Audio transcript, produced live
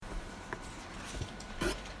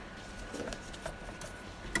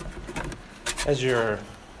As you're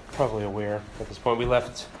probably aware at this point, we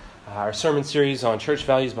left our sermon series on church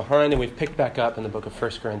values behind, and we've picked back up in the book of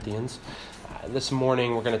 1 Corinthians. This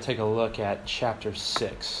morning, we're going to take a look at chapter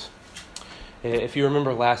 6. If you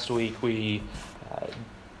remember last week, we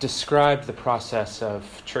described the process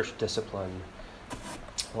of church discipline.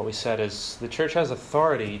 What we said is the church has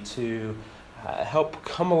authority to help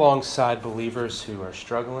come alongside believers who are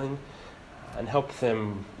struggling and help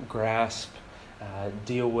them grasp,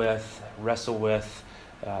 deal with, wrestle with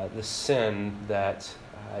the sin that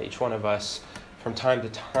each one of us from time to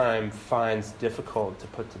time finds difficult to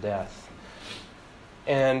put to death.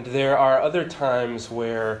 And there are other times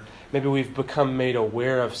where maybe we've become made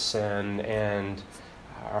aware of sin and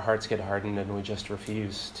our hearts get hardened and we just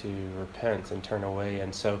refuse to repent and turn away.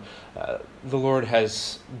 And so the Lord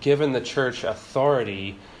has given the church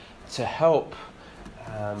authority to help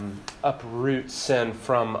uproot sin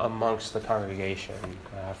from amongst the congregation,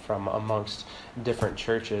 from amongst different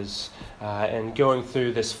churches, and going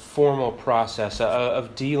through this formal process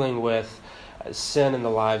of dealing with sin in the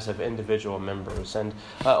lives of individual members. And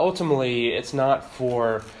ultimately, it's not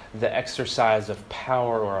for the exercise of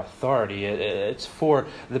power or authority. It's for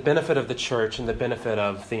the benefit of the church and the benefit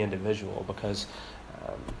of the individual, because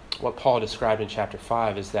what Paul described in chapter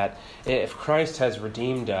 5 is that if Christ has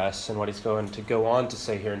redeemed us, and what he's going to go on to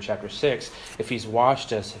say here in chapter 6, if he's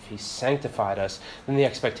washed us, if he's sanctified us, then the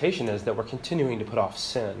expectation is that we're continuing to put off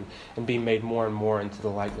sin and be made more and more into the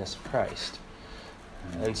likeness of Christ.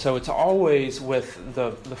 And so it's always with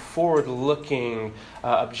the forward-looking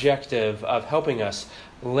objective of helping us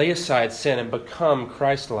lay aside sin and become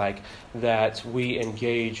Christ-like that we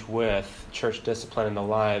engage with church discipline in the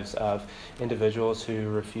lives of individuals who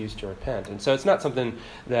refuse to repent. And so it's not something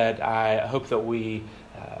that I hope that we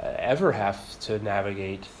ever have to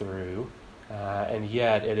navigate through, and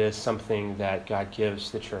yet it is something that God gives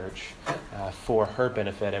the church for her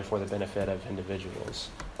benefit and for the benefit of individuals,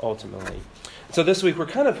 ultimately. So this week we're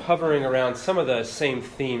kind of hovering around some of the same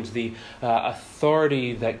themes, the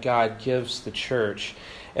authority that God gives the church.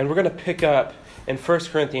 And we're going to pick up in 1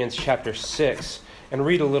 Corinthians chapter 6 and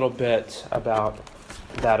read a little bit about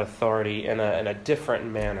that authority in a different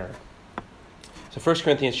manner. So 1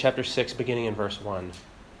 Corinthians chapter 6, beginning in verse 1.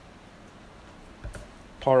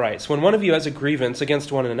 Paul writes, "When one of you has a grievance against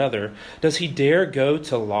one another, does he dare go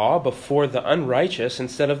to law before the unrighteous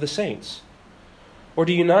instead of the saints? Or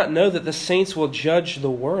do you not know that the saints will judge the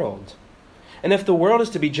world? And if the world is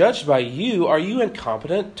to be judged by you, are you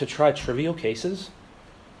incompetent to try trivial cases?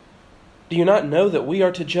 Do you not know that we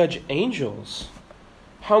are to judge angels?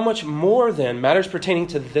 How much more, then, matters pertaining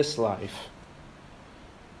to this life?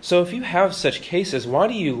 So if you have such cases, why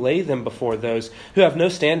do you lay them before those who have no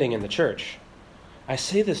standing in the church? I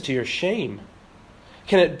say this to your shame.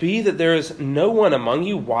 Can it be that there is no one among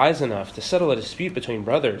you wise enough to settle a dispute between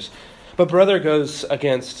brothers? But brother goes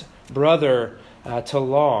against brother to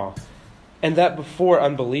law, and that before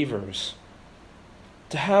unbelievers.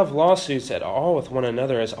 To have lawsuits at all with one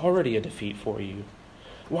another is already a defeat for you.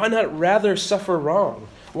 Why not rather suffer wrong?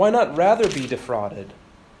 Why not rather be defrauded?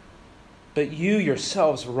 But you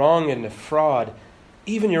yourselves wrong and defraud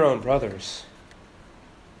even your own brothers.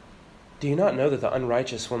 Do you not know that the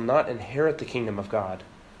unrighteous will not inherit the kingdom of God?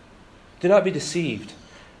 Do not be deceived.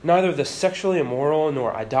 Neither the sexually immoral,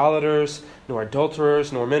 nor idolaters, nor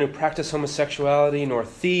adulterers, nor men who practice homosexuality, nor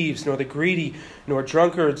thieves, nor the greedy, nor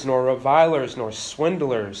drunkards, nor revilers, nor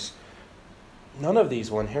swindlers, none of these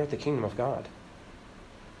will inherit the kingdom of God.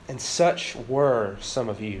 And such were some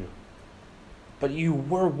of you. But you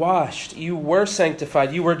were washed, you were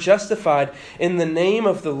sanctified, you were justified in the name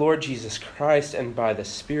of the Lord Jesus Christ and by the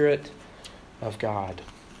Spirit of God."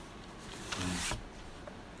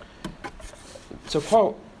 So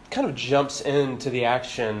Paul kind of jumps into the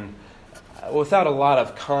action without a lot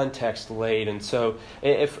of context laid. And so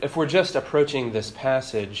if we're just approaching this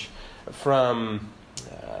passage from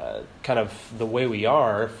kind of the way we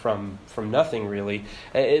are, from nothing really,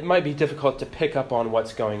 it might be difficult to pick up on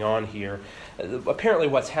what's going on here. Apparently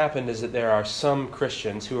what's happened is that there are some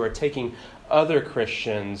Christians who are taking other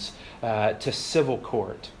Christians to civil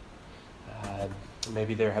court.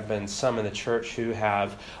 Maybe there have been some in the church who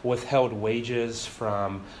have withheld wages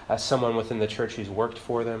from someone within the church who's worked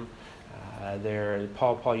for them.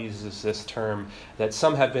 Paul uses this term that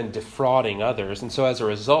some have been defrauding others. And so as a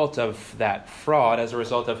result of that fraud, as a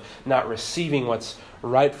result of not receiving what's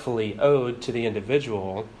rightfully owed to the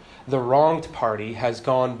individual, the wronged party has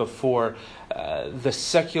gone before the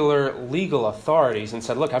secular legal authorities and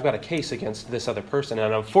said, look, I've got a case against this other person.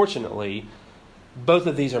 And unfortunately, both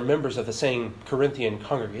of these are members of the same Corinthian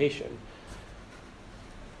congregation.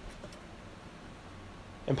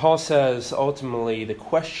 And Paul says, ultimately, the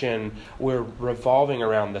question we're revolving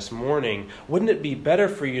around this morning, wouldn't it be better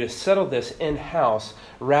for you to settle this in-house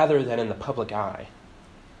rather than in the public eye?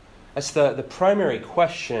 That's the primary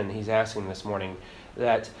question he's asking this morning.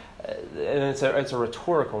 And it's a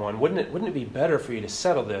rhetorical one. Wouldn't it be better for you to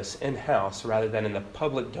settle this in-house rather than in the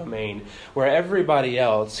public domain where everybody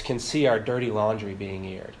else can see our dirty laundry being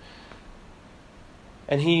aired?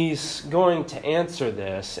 And he's going to answer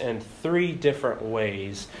this in three different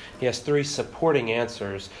ways. He has three supporting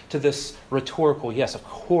answers to this rhetorical, yes, of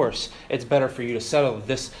course, it's better for you to settle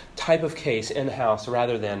this type of case in-house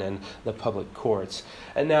rather than in the public courts.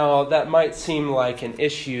 And now that might seem like an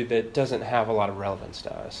issue that doesn't have a lot of relevance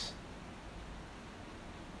to us.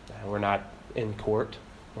 We're not in court.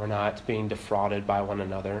 We're not being defrauded by one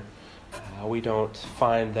another. We don't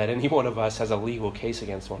find that any one of us has a legal case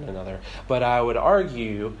against one another. But I would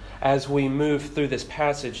argue, as we move through this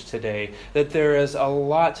passage today, that there is a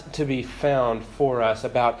lot to be found for us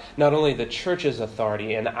about not only the church's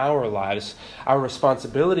authority in our lives, our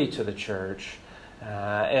responsibility to the church,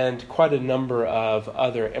 and quite a number of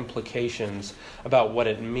other implications about what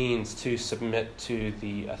it means to submit to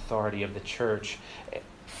the authority of the church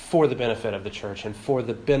for the benefit of the church and for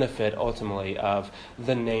the benefit, ultimately, of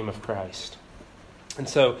the name of Christ. And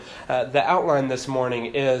so the outline this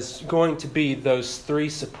morning is going to be those three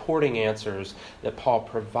supporting answers that Paul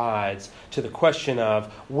provides to the question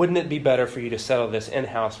of, wouldn't it be better for you to settle this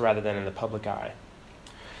in-house rather than in the public eye?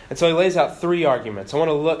 And so he lays out three arguments. I want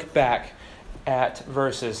to look back at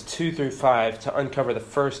verses 2 through 5 to uncover the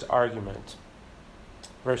first argument.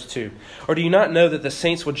 Verse 2, or do you not know that the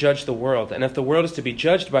saints will judge the world? And if the world is to be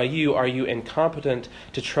judged by you, are you incompetent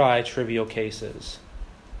to try trivial cases?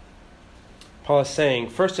 Paul is saying,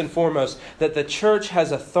 first and foremost, that the church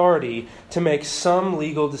has authority to make some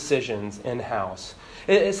legal decisions in-house.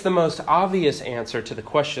 It's the most obvious answer to the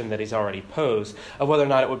question that he's already posed of whether or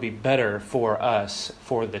not it would be better for us,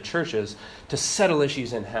 for the churches, to settle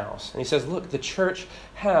issues in-house. And he says, look, the church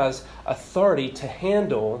has authority to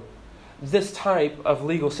handle this type of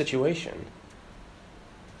legal situation.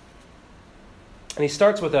 And he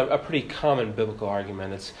starts with a pretty common biblical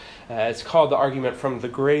argument. It's called the argument from the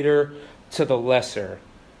greater to the lesser.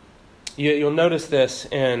 You'll notice this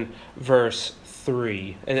in verse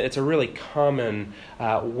 3. It's a really common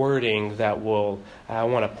wording that I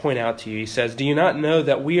want to point out to you. He says, do you not know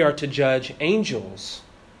that we are to judge angels?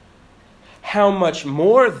 How much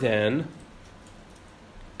more then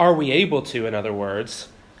are we able to, in other words,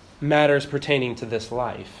 matters pertaining to this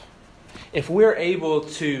life? If we're able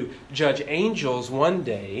to judge angels one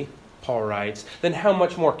day, Paul writes, then how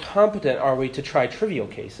much more competent are we to try trivial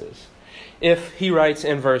cases? If he writes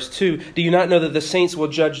in verse 2, do you not know that the saints will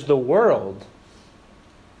judge the world?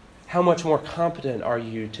 How much more competent are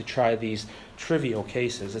you to try these trivial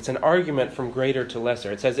cases? It's an argument from greater to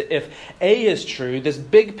lesser. It says if A is true, this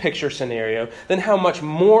big picture scenario, then how much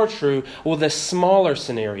more true will this smaller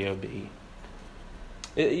scenario be?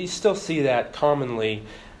 You still see that commonly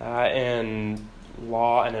in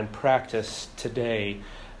law and in practice today.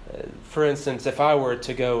 For instance, if I were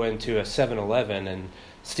to go into a 7-Eleven and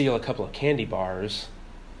steal a couple of candy bars,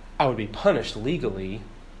 I would be punished legally.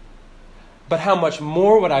 But how much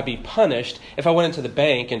more would I be punished if I went into the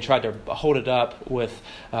bank and tried to hold it up with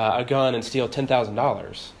a gun and steal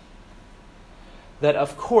 $10,000? That,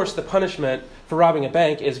 of course, the punishment for robbing a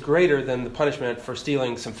bank is greater than the punishment for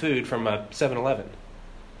stealing some food from a 7-Eleven.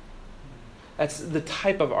 That's the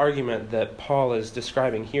type of argument that Paul is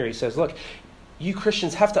describing here. He says, look, you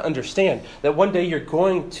Christians have to understand that one day you're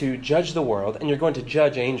going to judge the world and you're going to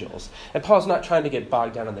judge angels. And Paul's not trying to get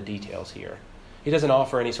bogged down in the details here. He doesn't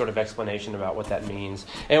offer any sort of explanation about what that means.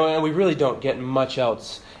 And we really don't get much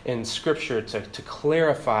else in Scripture to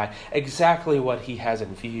clarify exactly what he has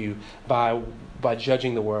in view by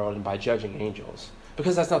judging the world and by judging angels.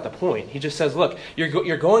 Because that's not the point. He just says, look,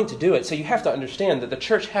 you're going to do it, so you have to understand that the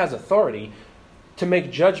church has authority to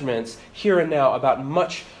make judgments here and now about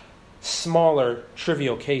much smaller,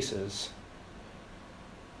 trivial cases.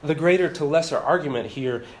 The greater to lesser argument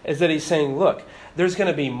here is that he's saying, look, there's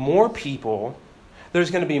going to be more people,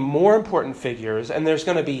 there's going to be more important figures, and there's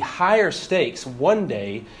going to be higher stakes one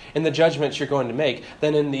day in the judgments you're going to make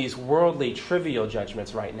than in these worldly, trivial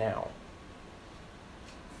judgments right now.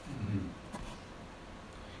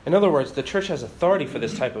 In other words, the church has authority for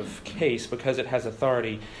this type of case because it has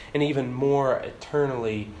authority in even more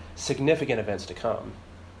eternally significant events to come.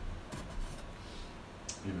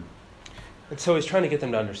 Amen. And so he's trying to get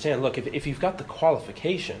them to understand, look, if you've got the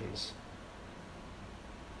qualifications,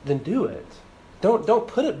 then do it. Don't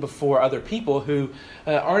put it before other people who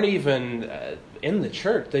aren't even in the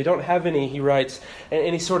church. They don't have any, he writes,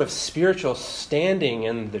 any sort of spiritual standing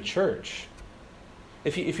in the church.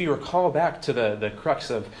 If you recall back to the crux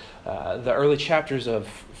of the early chapters of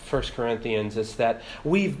 1 Corinthians, it's that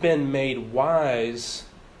we've been made wise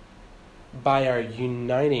by our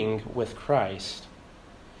uniting with Christ.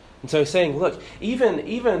 And so he's saying, look,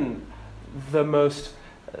 even the most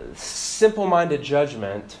simple-minded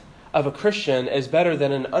judgment of a Christian is better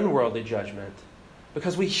than an unworldly judgment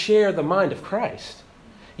because we share the mind of Christ.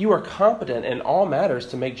 You are competent in all matters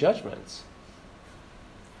to make judgments.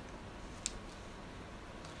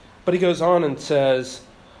 But he goes on and says,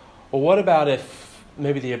 well, what about if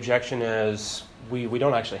maybe the objection is we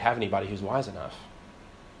don't actually have anybody who's wise enough?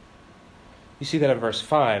 You see that in verse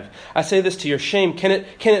 5. I say this to your shame. Can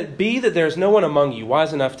it be that there is no one among you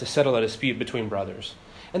wise enough to settle a dispute between brothers?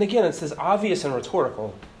 And again, it says obvious and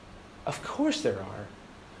rhetorical. Of course there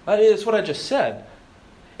are. It's what I just said.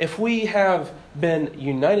 If we have been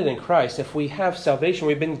united in Christ, if we have salvation,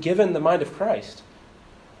 we've been given the mind of Christ.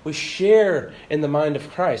 We share in the mind of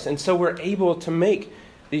Christ. And so we're able to make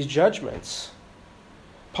these judgments.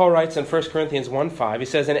 Paul writes in 1 Corinthians 1:5, he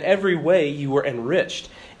says, in every way you were enriched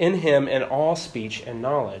in him in all speech and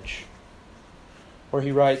knowledge. Or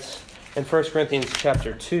he writes in 1 Corinthians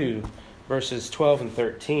chapter 2, verses 12 and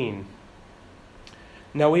 13,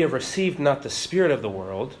 now we have received not the spirit of the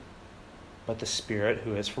world, but the Spirit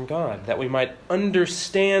who is from God, that we might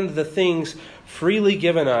understand the things freely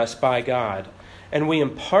given us by God. And we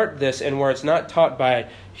impart this in words not taught by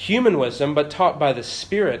human wisdom, but taught by the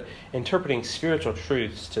Spirit, interpreting spiritual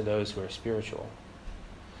truths to those who are spiritual.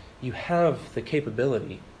 You have the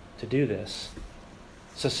capability to do this.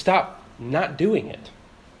 So stop not doing it.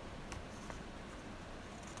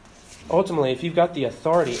 Ultimately, if you've got the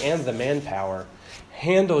authority and the manpower,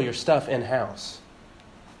 handle your stuff in-house.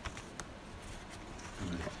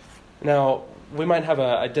 Now, we might have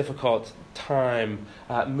a difficult time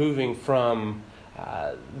moving from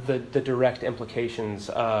the direct implications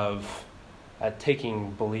of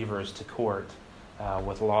taking believers to court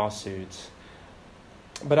with lawsuits.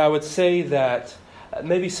 But I would say that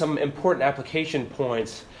maybe some important application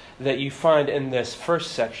points that you find in this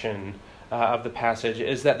first section of the passage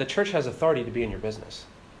is that the church has authority to be in your business.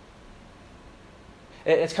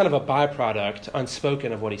 It's kind of a byproduct,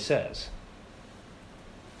 unspoken, of what he says.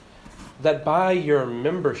 That by your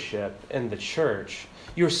membership in the church,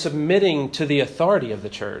 you're submitting to the authority of the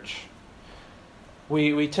church.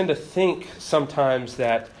 We tend to think sometimes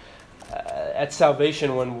that at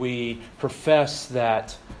salvation, when we profess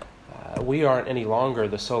that we aren't any longer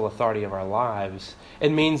the sole authority of our lives,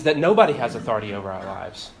 it means that nobody has authority over our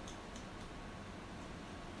lives.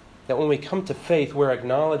 That when we come to faith, we're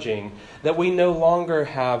acknowledging that we no longer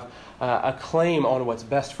have a claim on what's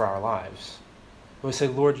best for our lives. We say,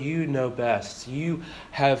 Lord, you know best. You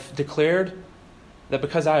have declared that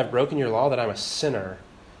because I have broken your law that I'm a sinner,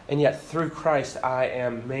 and yet through Christ I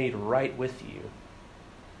am made right with you.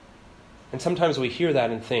 And sometimes we hear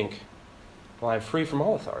that and think, well, I'm free from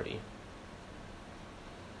all authority.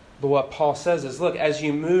 But what Paul says is, look, as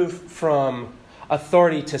you move from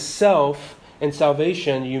authority to self in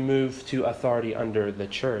salvation, you move to authority under the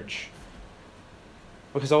church.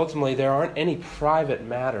 Because ultimately there aren't any private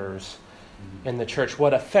matters in the church.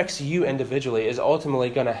 What affects you individually is ultimately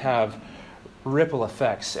going to have ripple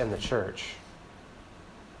effects in the church.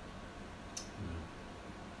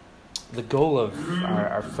 The goal of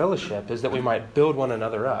our fellowship is that we might build one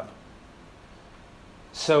another up.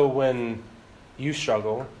 So when you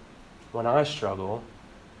struggle, when I struggle,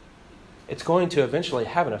 it's going to eventually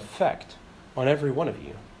have an effect on every one of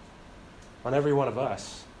you, on every one of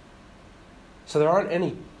us. So there aren't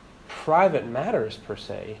any private matters per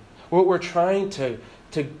se. What we're trying to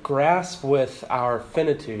grasp with our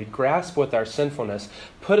finitude, grasp with our sinfulness,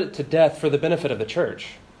 put it to death for the benefit of the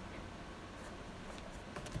church.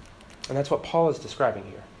 And that's what Paul is describing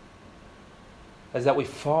here, is that we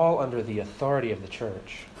fall under the authority of the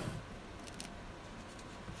church.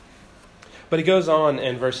 But he goes on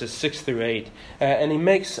in verses 6 through 8, and he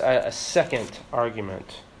makes a second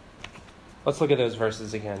argument. Let's look at those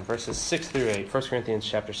verses again. Verses 6 through 8, 1 Corinthians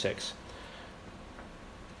chapter 6.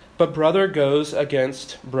 But brother goes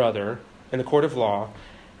against brother in the court of law,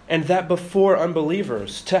 and that before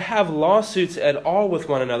unbelievers. To have lawsuits at all with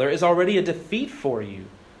one another is already a defeat for you.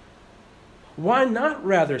 Why not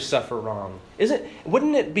rather suffer wrong?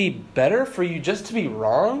 Wouldn't it be better for you just to be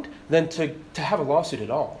wronged than to have a lawsuit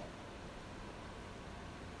at all?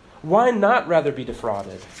 Why not rather be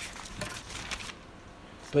defrauded?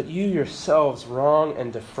 But you yourselves wrong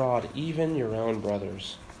and defraud even your own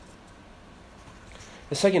brothers.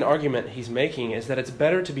 The second argument he's making is that it's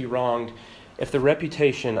better to be wronged if the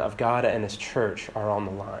reputation of God and his church are on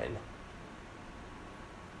the line.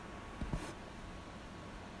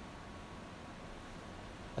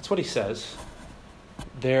 That's what he says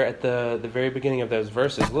there at the very beginning of those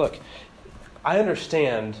verses. Look, I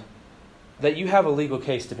understand that you have a legal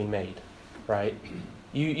case to be made, right?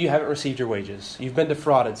 You haven't received your wages. You've been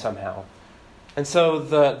defrauded somehow. And so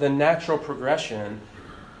the natural progression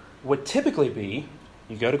would typically be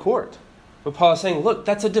you go to court. But Paul is saying, look,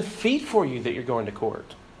 that's a defeat for you that you're going to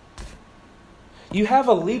court. You have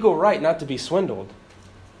a legal right not to be swindled.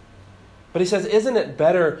 But he says, isn't it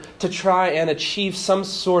better to try and achieve some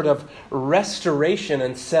sort of restoration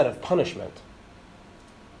instead of punishment?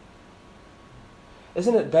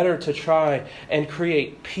 Isn't it better to try and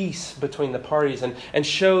create peace between the parties and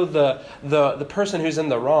show the person who's in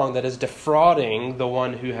the wrong that is defrauding the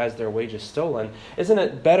one who has their wages stolen? Isn't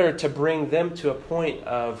it better to bring them to a point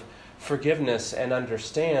of forgiveness and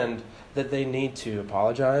understand that they need to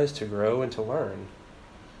apologize, to grow, and to learn?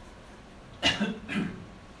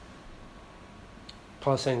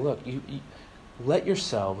 Paul is saying, look, you let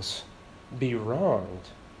yourselves be wronged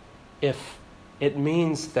if it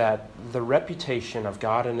means that the reputation of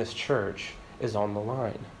God and his church is on the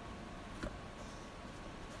line.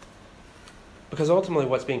 Because ultimately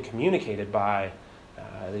what's being communicated by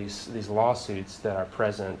these lawsuits that are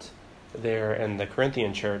present there in the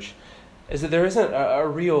Corinthian church is that there isn't a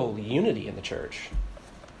real unity in the church.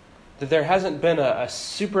 That there hasn't been a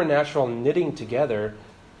supernatural knitting together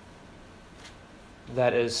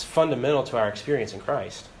that is fundamental to our experience in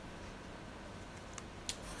Christ.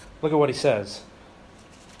 Look at what he says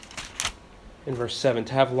in verse 7.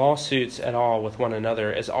 To have lawsuits at all with one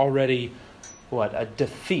another is already, what? A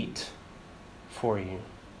defeat for you.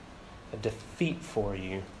 A defeat for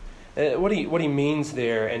you. What he means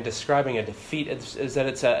there in describing a defeat is that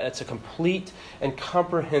it's a complete and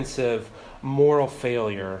comprehensive moral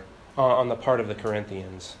failure on the part of the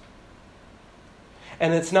Corinthians.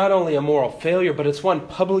 And it's not only a moral failure, but it's one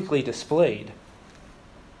publicly displayed.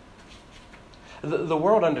 The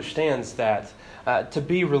world understands that to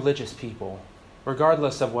be religious people,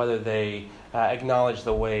 regardless of whether they acknowledge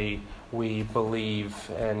the way we believe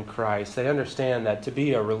in Christ, they understand that to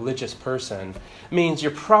be a religious person means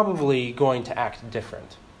you're probably going to act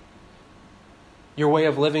different. Your way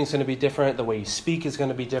of living is going to be different. The way you speak is going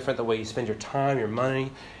to be different. The way you spend your time, your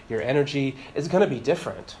money, your energy is going to be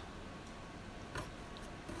different.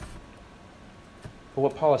 But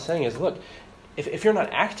what Paul is saying is, look, if you're not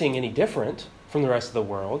acting any different from the rest of the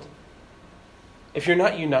world, if you're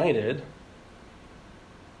not united,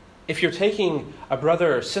 if you're taking a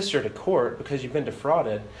brother or sister to court because you've been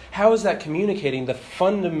defrauded, how is that communicating the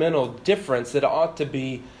fundamental difference that ought to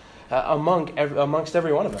be amongst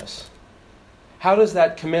every one of us? How does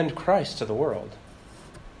that commend Christ to the world?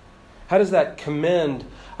 How does that commend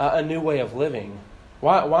a new way of living?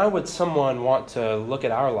 Why would someone want to look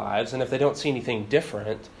at our lives and if they don't see anything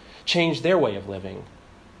different, change their way of living?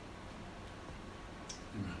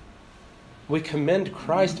 We commend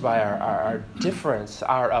Christ by our difference,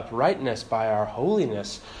 our uprightness, by our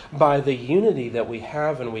holiness, by the unity that we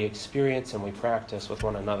have and we experience and we practice with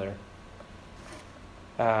one another.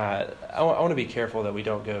 I want to be careful that we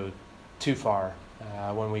don't go too far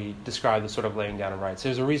when we describe the sort of laying down of rights.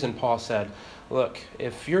 There's a reason Paul said, look,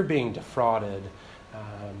 if you're being defrauded,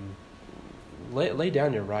 lay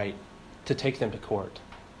down your right to take them to court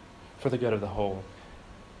for the good of the whole.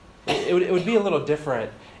 It would be a little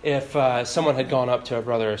different if someone had gone up to a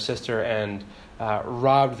brother or sister and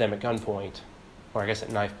robbed them at gunpoint, or I guess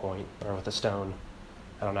at knife point, or with a stone.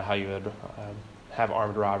 I don't know how you would have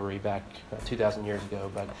armed robbery back 2,000 years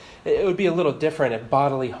ago, but it would be a little different if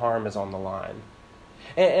bodily harm is on the line.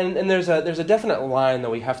 And there's a definite line that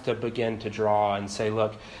we have to begin to draw and say,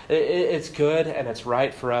 look, it's good and it's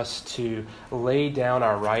right for us to lay down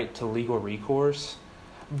our right to legal recourse.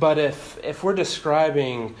 But if we're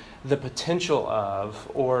describing the potential of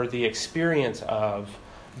or the experience of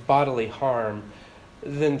bodily harm,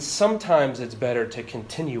 then sometimes it's better to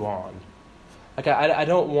continue on. Like I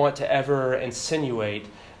don't want to ever insinuate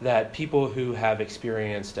that people who have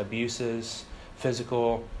experienced abuses,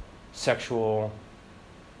 physical, sexual,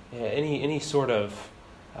 any sort of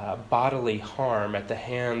bodily harm at the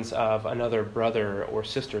hands of another brother or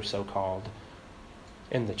sister, so-called,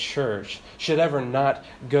 in the church, should ever not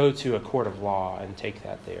go to a court of law and take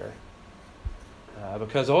that there.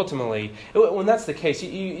 Because ultimately, when that's the case,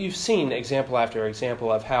 you've seen example after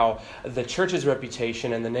example of how the church's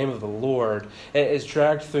reputation and the name of the Lord is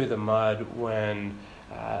dragged through the mud when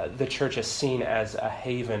the church is seen as a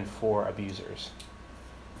haven for abusers.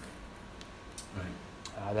 Right.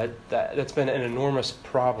 That's been an enormous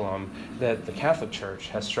problem that the Catholic Church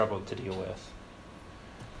has struggled to deal with.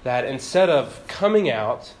 That instead of coming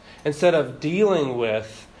out, instead of dealing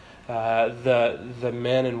with the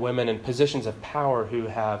men and women in positions of power who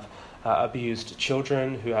have abused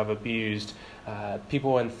children, who have abused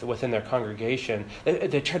people within their congregation,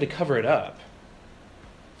 they tried to cover it up,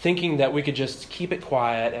 thinking that we could just keep it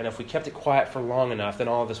quiet, and if we kept it quiet for long enough, then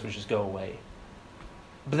all of this would just go away.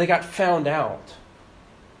 But they got found out.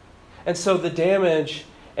 And so the damage,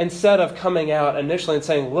 instead of coming out initially and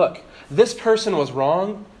saying, look, this person was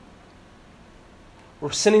wrong, we're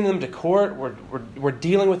sending them to court, we're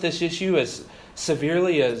dealing with this issue as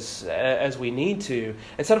severely as we need to,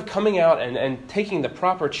 instead of coming out and taking the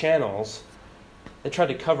proper channels, they tried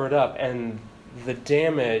to cover it up, and the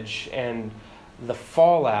damage and the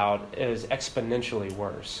fallout is exponentially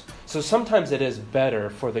worse. So sometimes it is better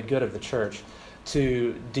for the good of the church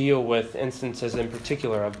to deal with instances in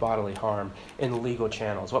particular of bodily harm in legal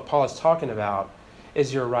channels. What Paul is talking about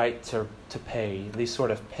is your right to pay, these sort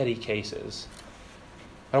of petty cases.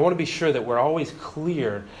 I want to be sure that we're always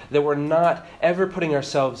clear that we're not ever putting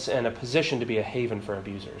ourselves in a position to be a haven for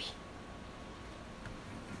abusers.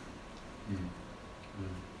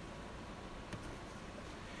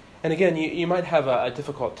 And again, you might have a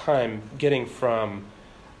difficult time getting from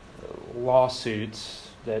lawsuits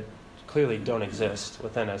that clearly don't exist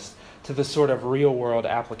within us to the sort of real-world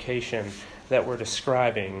application that we're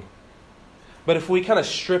describing. But if we kind of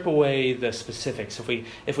strip away the specifics,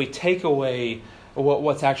 if we take away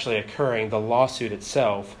what's actually occurring, the lawsuit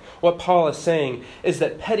itself, what Paul is saying is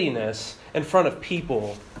that pettiness in front of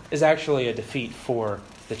people is actually a defeat for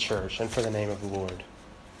the church and for the name of the Lord.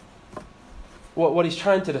 What he's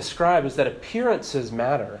trying to describe is that appearances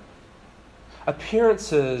matter.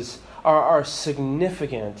 Appearances are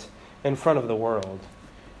significant in front of the world.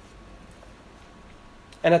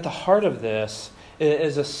 And at the heart of this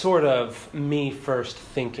is a sort of me-first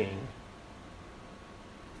thinking.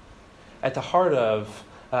 At the heart of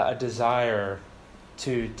a desire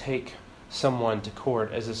to take someone to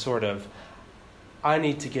court as a sort of, I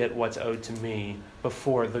need to get what's owed to me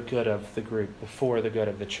before the good of the group, before the good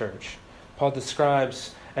of the church. Paul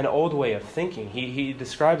describes an old way of thinking. He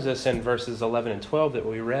describes this in verses 11 and 12 that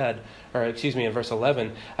we read, in verse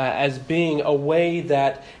 11, as being a way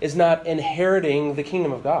that is not inheriting the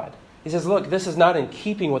kingdom of God. He says, look, this is not in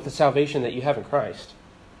keeping with the salvation that you have in Christ.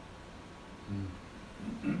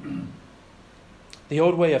 The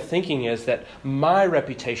old way of thinking is that my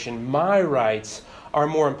reputation, my rights are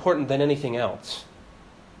more important than anything else.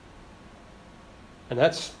 And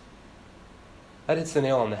that hits the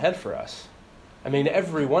nail on the head for us. I mean,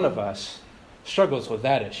 every one of us struggles with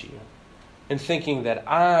that issue in thinking that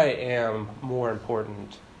I am more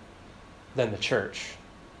important than the church.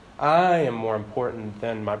 I am more important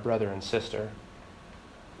than my brother and sister.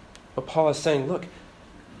 But Paul is saying, look,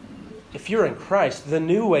 if you're in Christ, the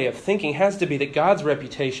new way of thinking has to be that God's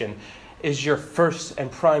reputation is your first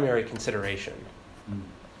and primary consideration.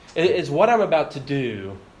 Is what I'm about to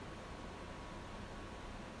do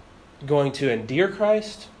going to endear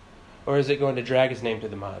Christ, or is it going to drag his name through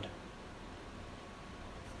the mud?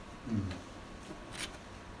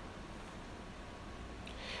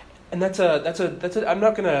 And that's a I'm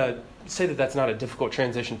not going to say that that's not a difficult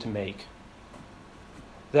transition to make.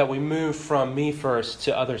 That we move from me first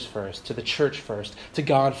to others first, to the church first, to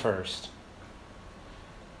God first.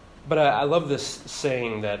 But I love this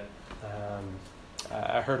saying that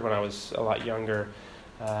I heard when I was a lot younger.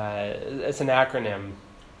 It's an acronym,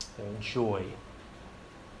 JOY.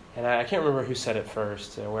 And I can't remember who said it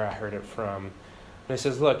first, where I heard it from. But it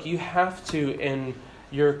says, look, you have to, in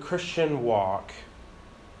your Christian walk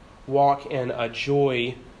in a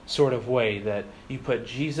joy sort of way, that you put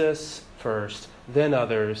Jesus first, then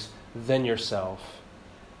others, then yourself.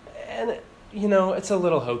 And, it's a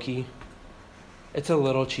little hokey. It's a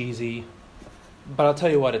little cheesy. But I'll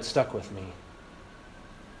tell you what, it stuck with me.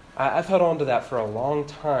 I've held on to that for a long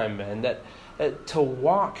time, and that to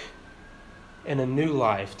walk in a new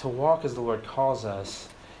life, to walk as the Lord calls us,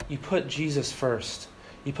 you put Jesus first,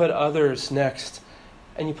 you put others next,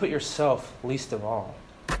 and you put yourself least of all.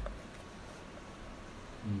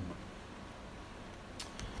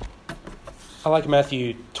 I like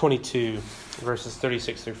Matthew 22, verses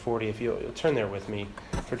 36 through 40. If you'll turn there with me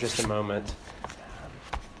for just a moment.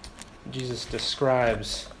 Jesus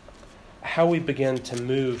describes how we begin to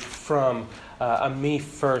move from a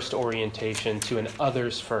me-first orientation to an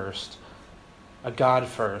others-first, a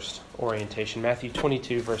God-first orientation. Matthew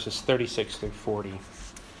 22, verses 36 through 40.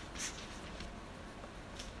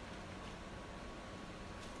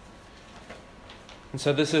 And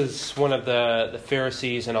so this is one of the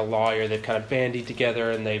Pharisees and a lawyer. They've kind of bandied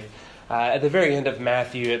together, and they've, at the very end of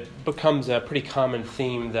Matthew, it becomes a pretty common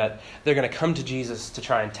theme that they're going to come to Jesus to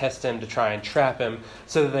try and test him, to try and trap him,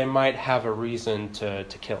 so that they might have a reason to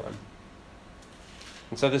kill him.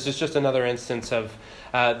 And so this is just another instance of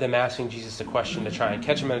them asking Jesus a question to try and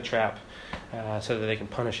catch him in a trap so that they can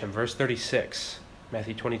punish him. Verse 36,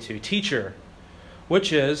 Matthew 22, Teacher,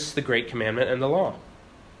 which is the great commandment in the law?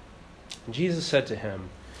 And Jesus said to him,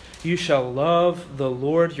 You shall love the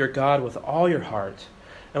Lord your God with all your heart,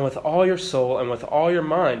 and with all your soul, and with all your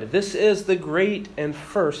mind. This is the great and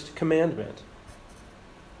first commandment.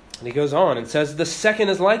 And he goes on and says, The second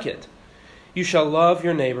is like it. You shall love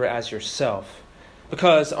your neighbor as yourself,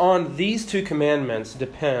 because on these two commandments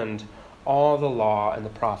depend all the law and the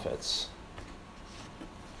prophets.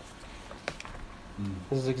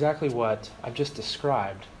 This is exactly what I've just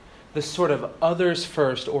described. This sort of others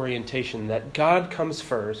first orientation, that God comes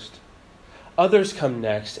first, others come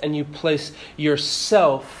next, and you place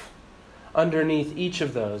yourself underneath each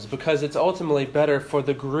of those because it's ultimately better for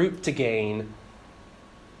the group to gain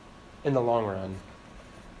in the long run.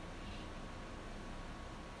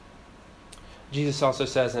 Jesus also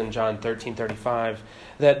says in John 13:35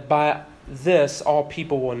 that by this all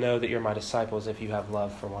people will know that you're my disciples if you have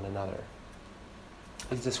love for one another.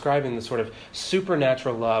 He's describing the sort of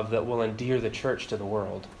supernatural love that will endear the church to the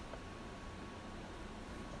world.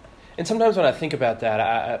 And sometimes when I think about that,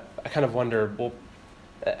 I kind of wonder, well,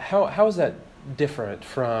 how is that different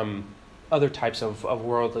from other types of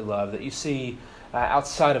worldly love that you see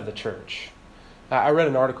outside of the church? I read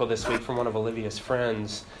an article this week from one of Olivia's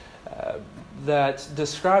friends that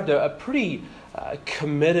described a pretty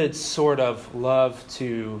committed sort of love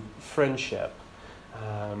to friendship.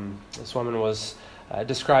 This woman was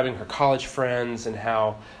describing her college friends and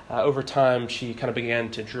how over time she kind of began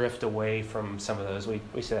to drift away from some of those. We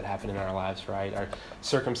see that happen in our lives, right? Our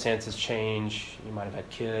circumstances change. You might have had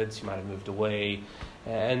kids. You might have moved away.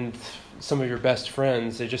 And some of your best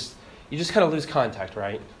friends, you just kind of lose contact,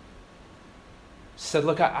 right? She said,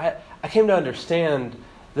 look, I came to understand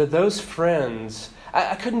that those friends,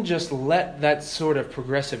 I couldn't just let that sort of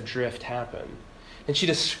progressive drift happen. And she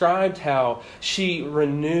described how she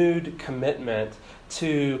renewed commitment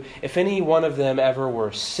to, if any one of them ever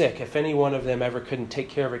were sick, if any one of them ever couldn't take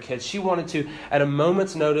care of her kids, she wanted to, at a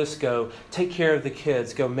moment's notice, go take care of the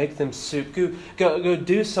kids, go make them soup, go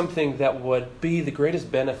do something that would be the greatest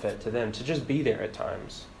benefit to them, to just be there at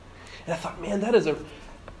times. And I thought, man,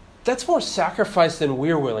 that's more sacrifice than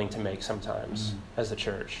we're willing to make sometimes as a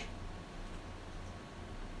church.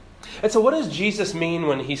 And so what does Jesus mean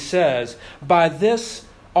when he says, by this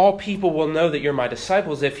all people will know that you're my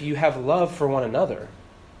disciples if you have love for one another?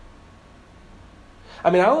 I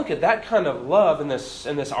mean, I look at that kind of love in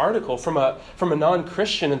this article from a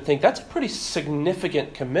non-Christian and think that's a pretty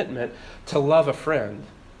significant commitment to love a friend,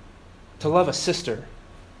 to love a sister.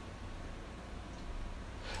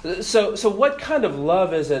 So what kind of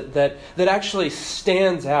love is it that actually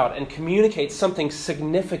stands out and communicates something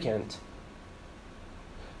significant,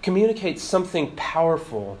 communicates something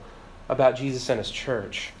powerful about Jesus and his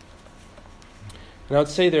church? And I would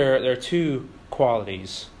say there are two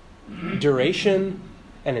qualities, duration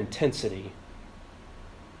and intensity.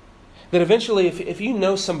 That eventually, if you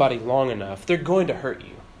know somebody long enough, they're going to hurt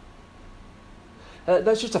you.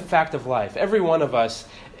 That's just a fact of life. Every one of us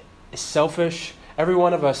is selfish. Every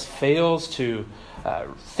one of us fails to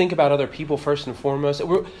think about other people first and foremost.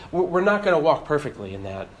 We're not going to walk perfectly in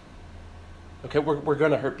that. Okay, we're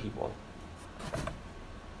going to hurt people.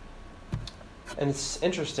 And it's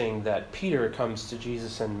interesting that Peter comes to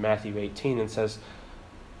Jesus in Matthew 18 and says,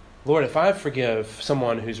 Lord, if I forgive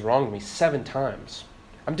someone who's wronged me 7 times,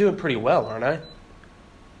 I'm doing pretty well, aren't I?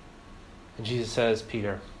 And Jesus says,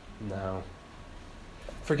 Peter, no.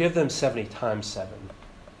 Forgive them 70 times 7.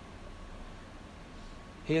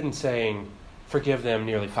 He isn't saying, forgive them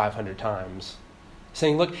nearly 500 times. He's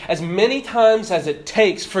saying, look, as many times as it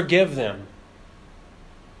takes, forgive them.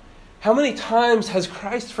 How many times has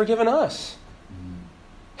Christ forgiven us?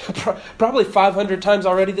 Probably 500 times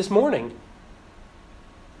already this morning.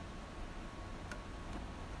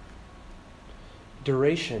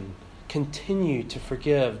 Duration. Continue to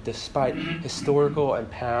forgive despite historical and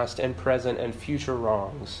past and present and future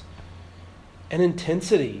wrongs. And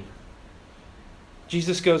intensity.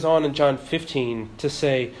 Jesus goes on in John 15 to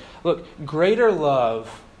say, look, greater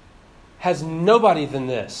love has nobody than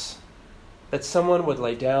this, that someone would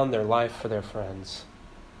lay down their life for their friends.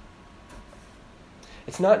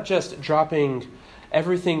 It's not just dropping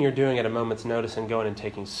everything you're doing at a moment's notice and going and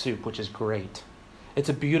taking soup, which is great. It's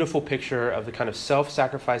a beautiful picture of the kind of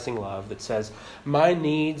self-sacrificing love that says, my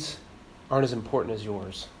needs aren't as important as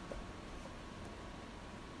yours.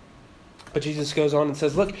 But Jesus goes on and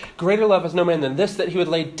says, look, greater love has no man than this, that he would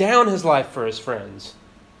lay down his life for his friends.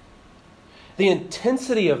 The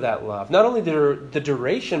intensity of that love, not only the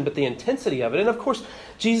duration, but the intensity of it. And of course,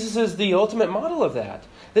 Jesus is the ultimate model of that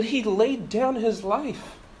he laid down his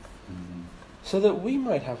life so that we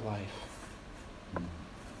might have life.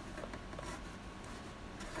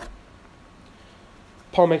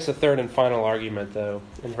 Paul makes a third and final argument, though,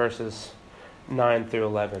 in verses 9 through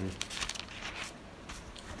 11.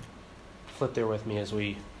 Flip there with me as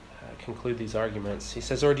we conclude these arguments. He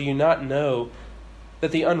says, or do you not know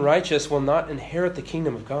that the unrighteous will not inherit the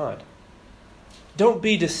kingdom of God? Don't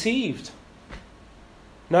be deceived.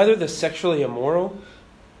 Neither the sexually immoral,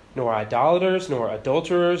 nor idolaters, nor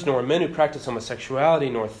adulterers, nor men who practice homosexuality,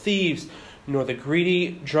 nor thieves, nor the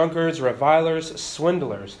greedy, drunkards, revilers,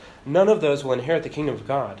 swindlers, none of those will inherit the kingdom of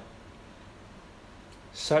God.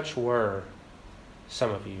 Such were some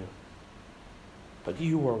of you. But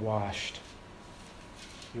you were washed.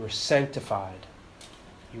 You were sanctified.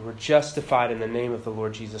 You were justified in the name of the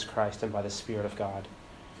Lord Jesus Christ and by the Spirit of God.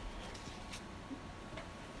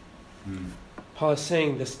 Paul is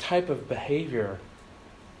saying this type of behavior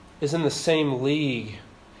is in the same league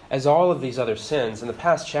as all of these other sins. In the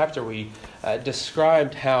past chapter, we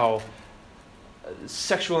described how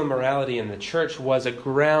sexual immorality in the church was a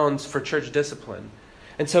grounds for church discipline.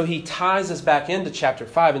 And so he ties us back into chapter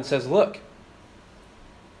 5 and says, look,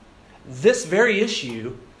 this very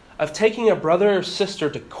issue of taking a brother or sister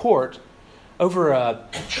to court over a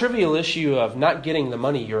trivial issue of not getting the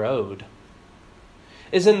money you're owed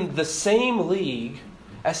is in the same league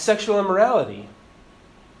as sexual immorality.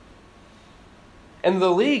 And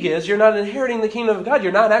the league is you're not inheriting the kingdom of God.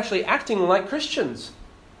 You're not actually acting like Christians.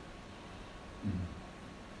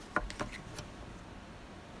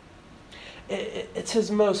 It's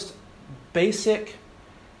his most basic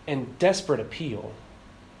and desperate appeal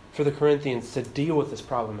for the Corinthians to deal with this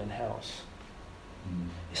problem in-house.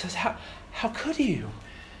 He says, how could you?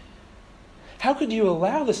 How could you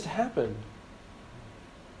allow this to happen?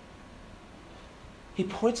 He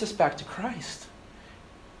points us back to Christ.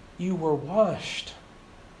 You were washed.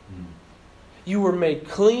 You were made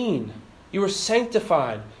clean. You were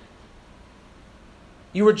sanctified.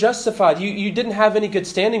 You were justified. You didn't have any good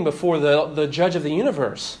standing before the judge of the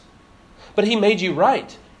universe. But he made you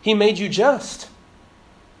right. He made you just.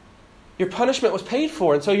 Your punishment was paid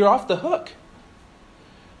for, and so you're off the hook.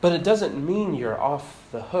 But it doesn't mean you're off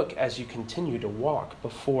the hook as you continue to walk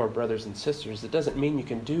before brothers and sisters. It doesn't mean you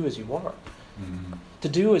can do as you want. To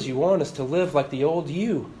do as you want is to live like the old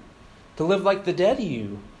you. To live like the dead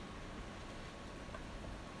you.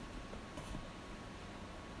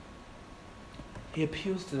 He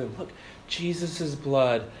appeals to them. Look, Jesus'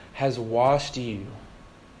 blood has washed you.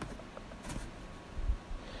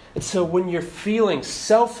 And so when you're feeling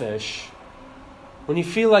selfish, when you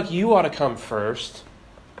feel like you ought to come first,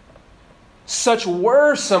 such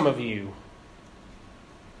were some of you.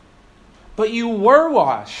 But you were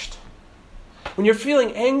washed. When you're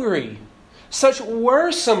feeling angry, such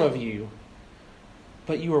were some of you.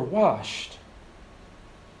 But you were washed.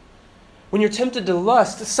 When you're tempted to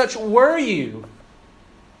lust, such were you.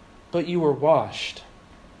 But you were washed.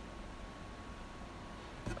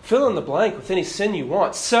 Fill in the blank with any sin you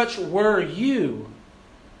want. Such were you.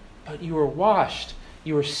 But you were washed.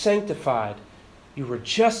 You were sanctified. You were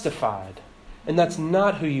justified. And that's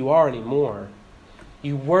not who you are anymore.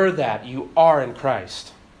 You were that. You are in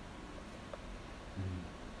Christ.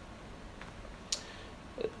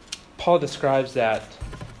 Paul describes that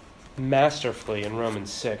masterfully in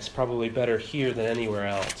Romans 6, probably better here than anywhere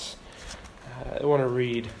else. I want to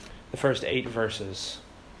read the first 8 verses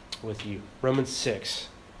with you. Romans 6,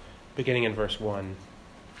 beginning in verse 1.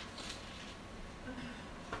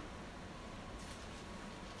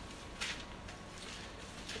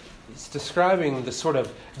 He's describing the sort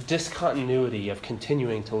of discontinuity of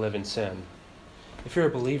continuing to live in sin. If you're a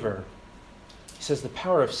believer, he says the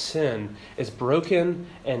power of sin is broken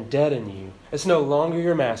and dead in you. It's no longer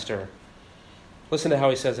your master. Listen to how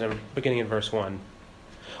he says it beginning in verse 1.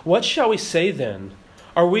 What shall we say then?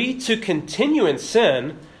 Are we to continue in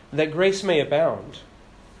sin that grace may abound?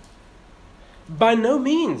 By no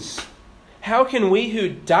means. How can we who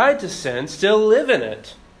died to sin still live in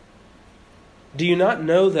it? Do you not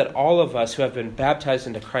know that all of us who have been baptized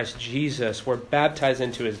into Christ Jesus were baptized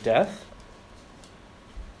into his death?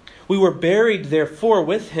 We were buried, therefore,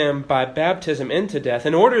 with him by baptism into death,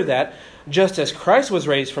 in order that, just as Christ was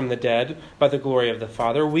raised from the dead by the glory of the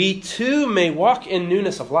Father, we too may walk in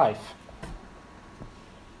newness of life.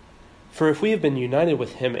 For if we have been united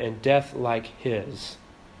with him in death like his,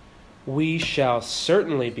 we shall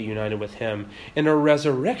certainly be united with him in a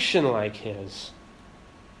resurrection like his.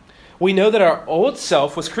 We know that our old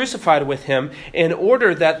self was crucified with him in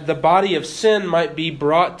order that the body of sin might be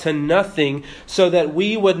brought to nothing, so that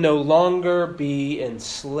we would no longer be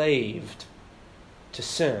enslaved to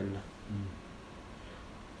sin.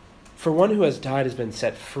 For one who has died has been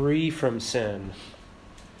set free from sin.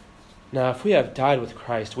 Now, if we have died with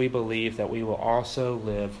Christ, we believe that we will also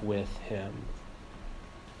live with him.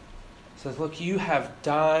 It says, look, you have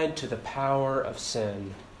died to the power of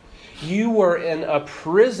sin. You were in a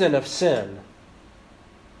prison of sin.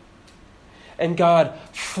 And God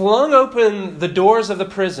flung open the doors of the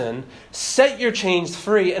prison, set your chains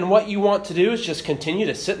free, and what you want to do is just continue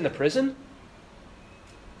to sit in the prison?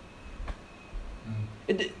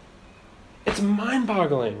 It's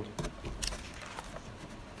mind-boggling.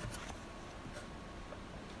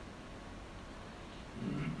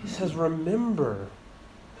 He says, remember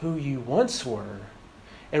who you once were,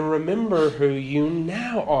 and remember who you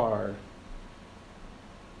now are.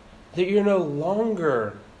 That you're no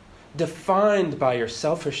longer defined by your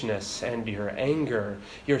selfishness and your anger,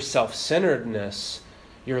 your self-centeredness,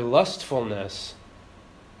 your lustfulness.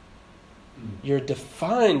 You're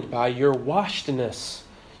defined by your washedness,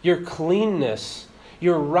 your cleanness,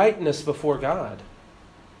 your rightness before God.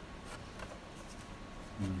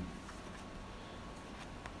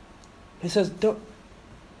 He says, don't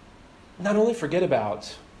not only forget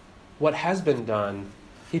about what has been done,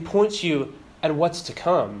 he points you at what's to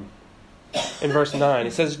come. In verse 9,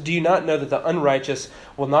 he says, do you not know that the unrighteous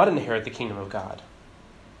will not inherit the kingdom of God?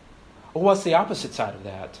 Well, what's the opposite side of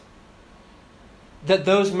that? That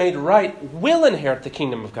those made right will inherit the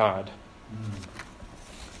kingdom of God.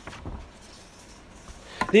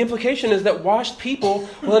 The implication is that washed people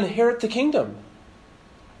will inherit the kingdom.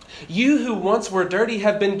 You who once were dirty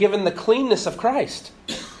have been given the cleanness of Christ.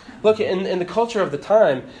 Look, in the culture of the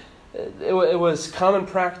time, it was common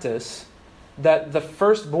practice that the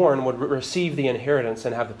firstborn would receive the inheritance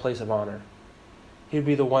and have the place of honor. He would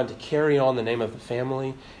be the one to carry on the name of the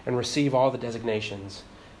family and receive all the designations.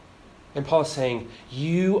 And Paul is saying,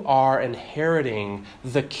 you are inheriting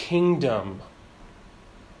the kingdom.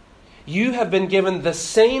 You have been given the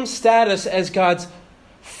same status as God's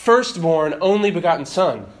firstborn, only begotten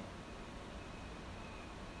Son.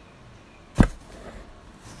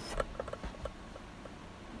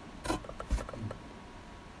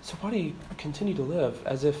 So why do you continue to live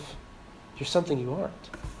as if you're something you aren't?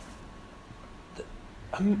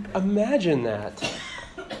 Imagine that.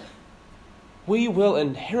 We will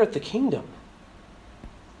inherit the kingdom.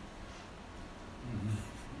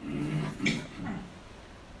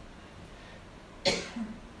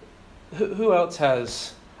 Who else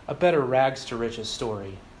has a better rags to riches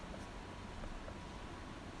story?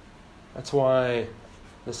 That's why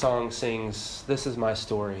the song sings, "This is my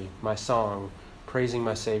story, my song, praising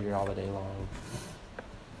my Savior all the day long."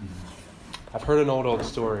 I've heard an old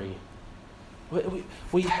story.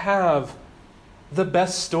 We have the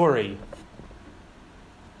best story.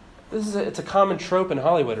 It's a common trope in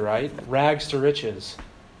Hollywood, right? Rags to riches.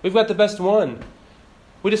 We've got the best one.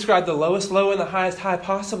 We describe the lowest low and the highest high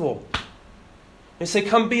possible. We say,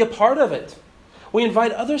 come be a part of it. We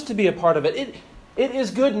invite others to be a part of it. It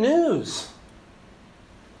is good news.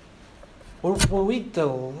 When we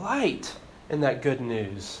delight in that good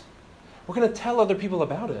news, we're going to tell other people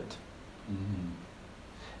about it. Mm-hmm.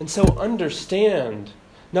 And so understand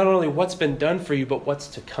not only what's been done for you, but what's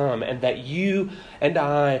to come, and that you and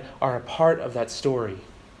I are a part of that story,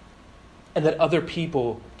 and that other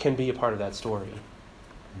people can be a part of that story.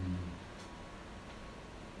 Mm-hmm.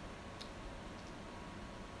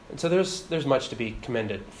 And so there's much to be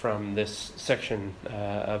commended from this section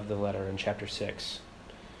of the letter in chapter 6,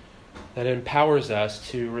 that it empowers us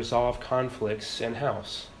to resolve conflicts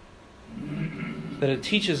in-house, that it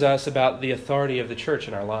teaches us about the authority of the church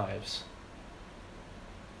in our lives.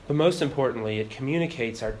 But most importantly, it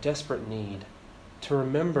communicates our desperate need to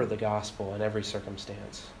remember the gospel in every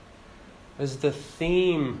circumstance. As the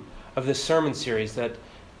theme of this sermon series, that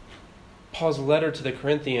Paul's letter to the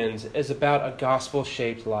Corinthians is about a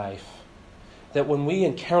gospel-shaped life. That when we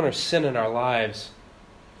encounter sin in our lives,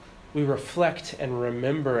 we reflect and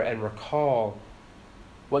remember and recall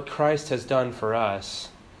what Christ has done for us,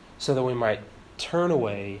 so that we might turn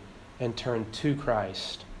away and turn to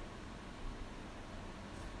Christ.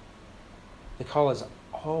 The call is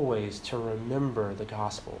always to remember the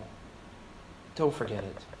gospel. Don't forget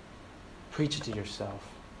it. Preach it to yourself.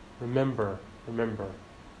 Remember, remember,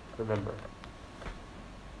 remember.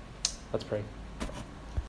 Let's pray.